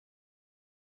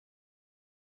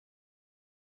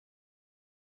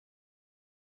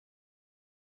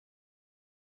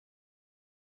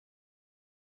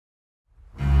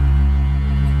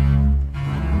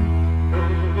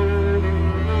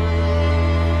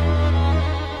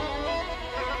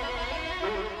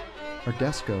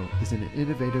ARDESCO is an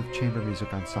innovative chamber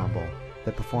music ensemble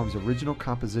that performs original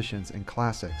compositions and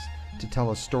classics to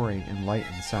tell a story in light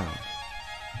and sound.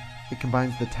 It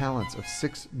combines the talents of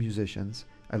 6 musicians,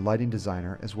 a lighting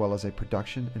designer, as well as a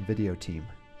production and video team.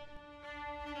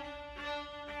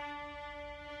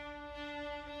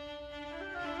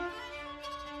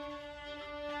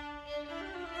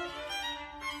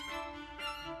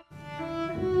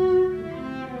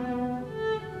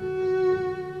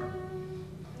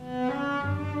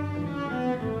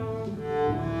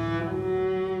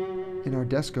 In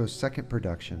ARDESCO's second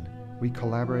production, we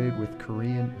collaborated with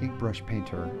Korean inkbrush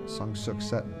painter SOOK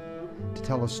Setton to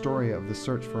tell a story of the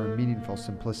search for a meaningful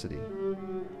simplicity.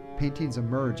 Paintings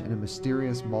emerge in a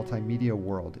mysterious multimedia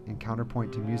world in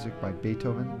counterpoint to music by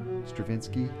Beethoven,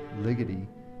 Stravinsky, Ligeti,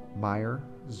 Meyer,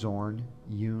 Zorn,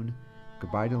 Yoon,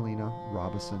 Gubaidulina,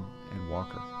 Robison, and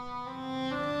Walker.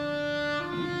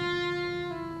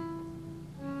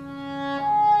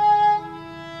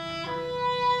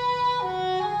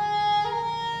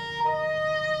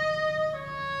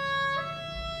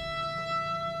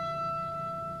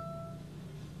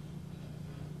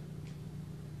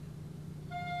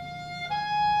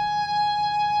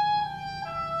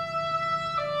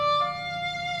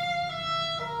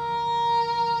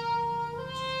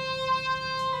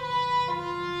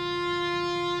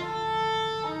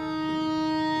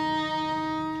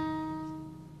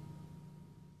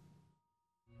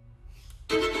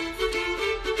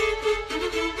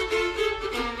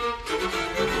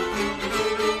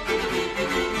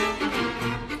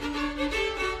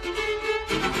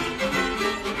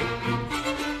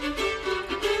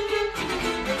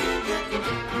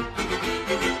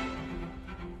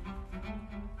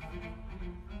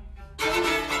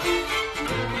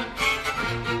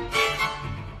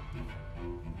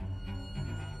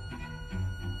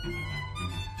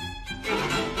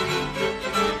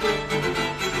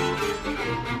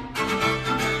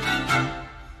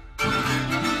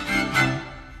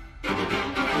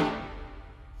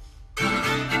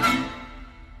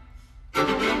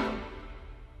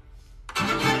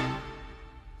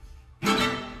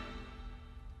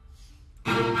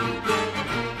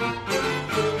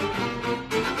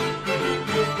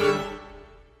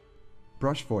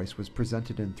 Brush Voice was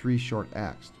presented in 3 short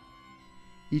acts.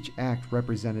 Each act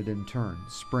represented in turn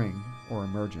spring, or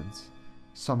emergence,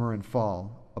 summer and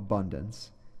fall,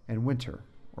 abundance, and winter,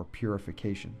 or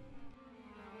purification.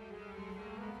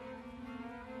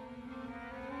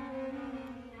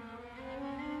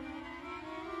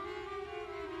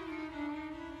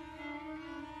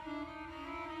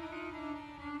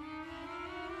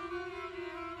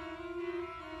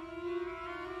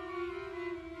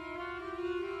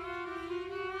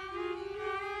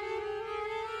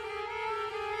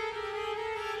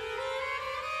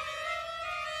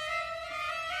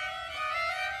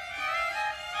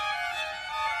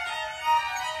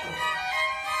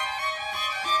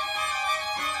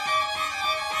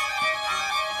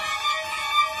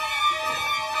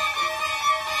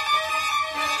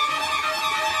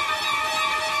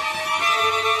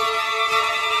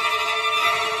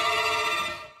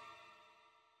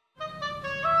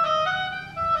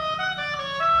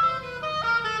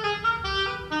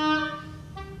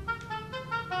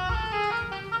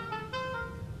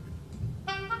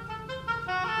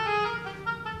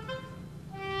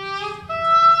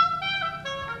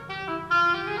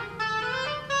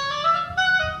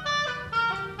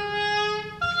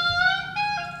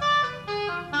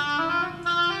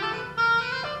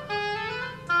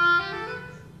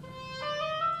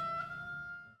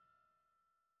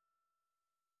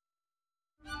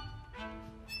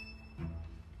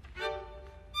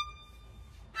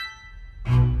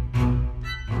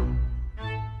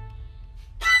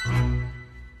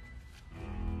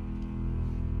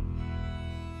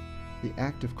 The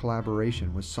act of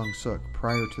collaboration with SOOK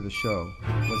prior to the show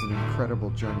was an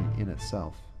incredible journey in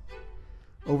itself.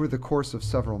 Over the course of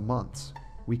several months,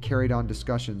 we carried on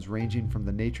discussions ranging from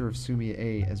the nature of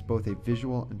sumi-e as both a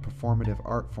visual and performative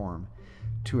art form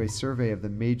to a survey of the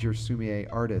major sumi-e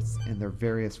artists and their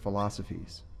various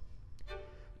philosophies.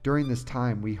 During this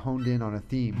time, we honed in on a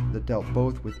theme that dealt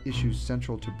both with issues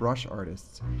central to brush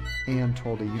artists and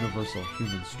told a universal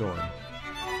human story.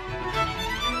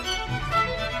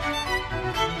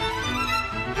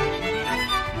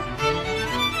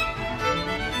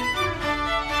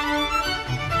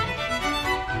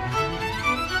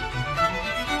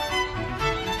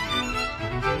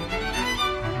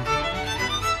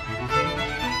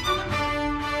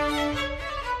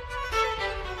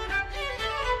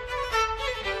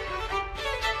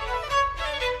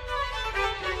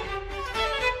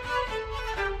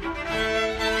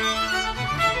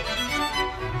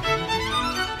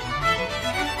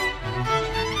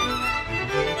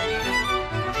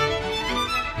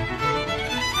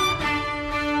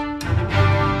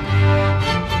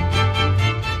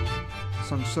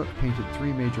 Sook painted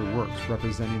 3 major works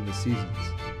representing the seasons.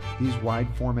 These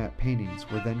wide-format paintings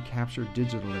were then captured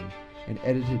digitally and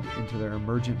edited into their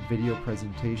emergent video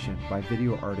presentation by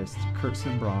video artists Kurt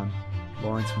Braun,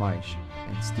 Lawrence Meisch,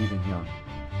 and Stephen Young.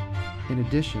 In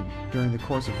addition, during the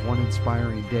course of one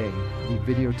inspiring day, we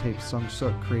videotaped Sung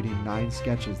Sook creating 9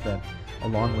 sketches that,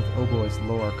 along with oboist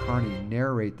Loar Carney,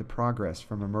 narrate the progress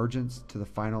from emergence to the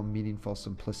final meaningful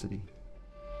simplicity.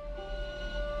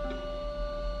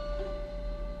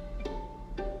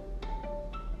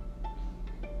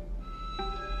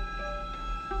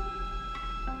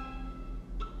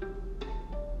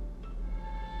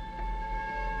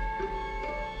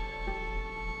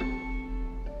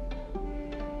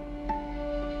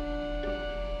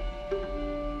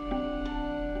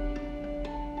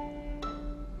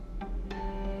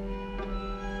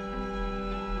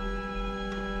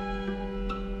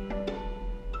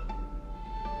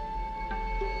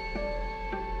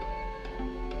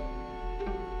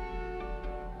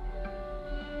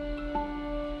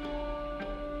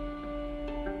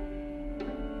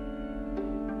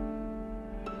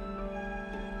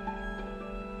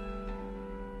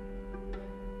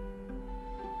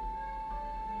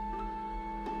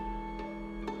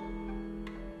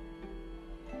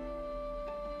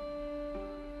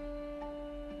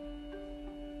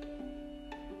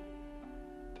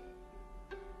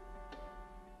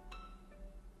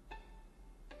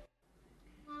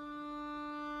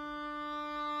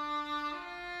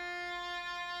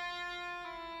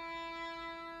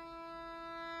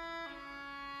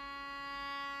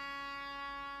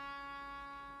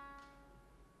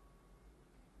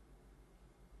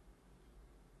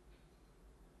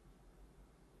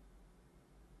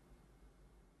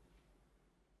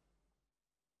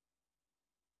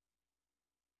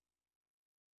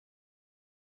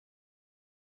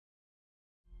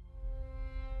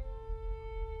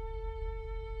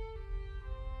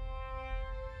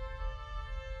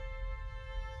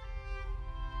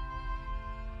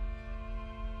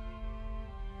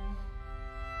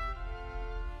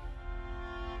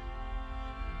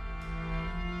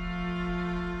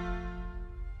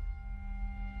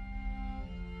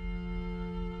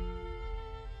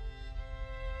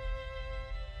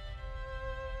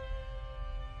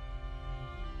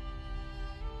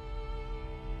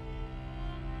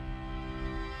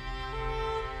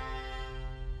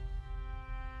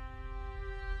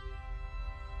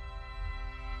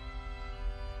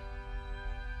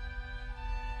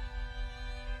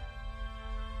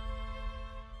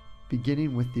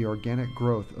 Beginning with the organic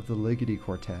growth of the Ligeti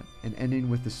Quartet and ending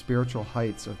with the spiritual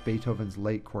heights of Beethoven's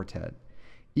late quartet.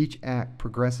 Each act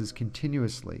progresses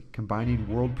continuously, combining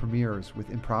world premieres with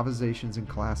improvisations and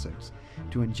classics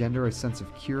to engender a sense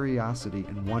of curiosity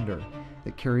and wonder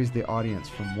that carries the audience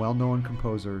from well-known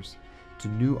composers to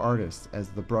new artists as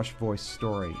the brush voice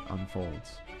story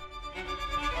unfolds.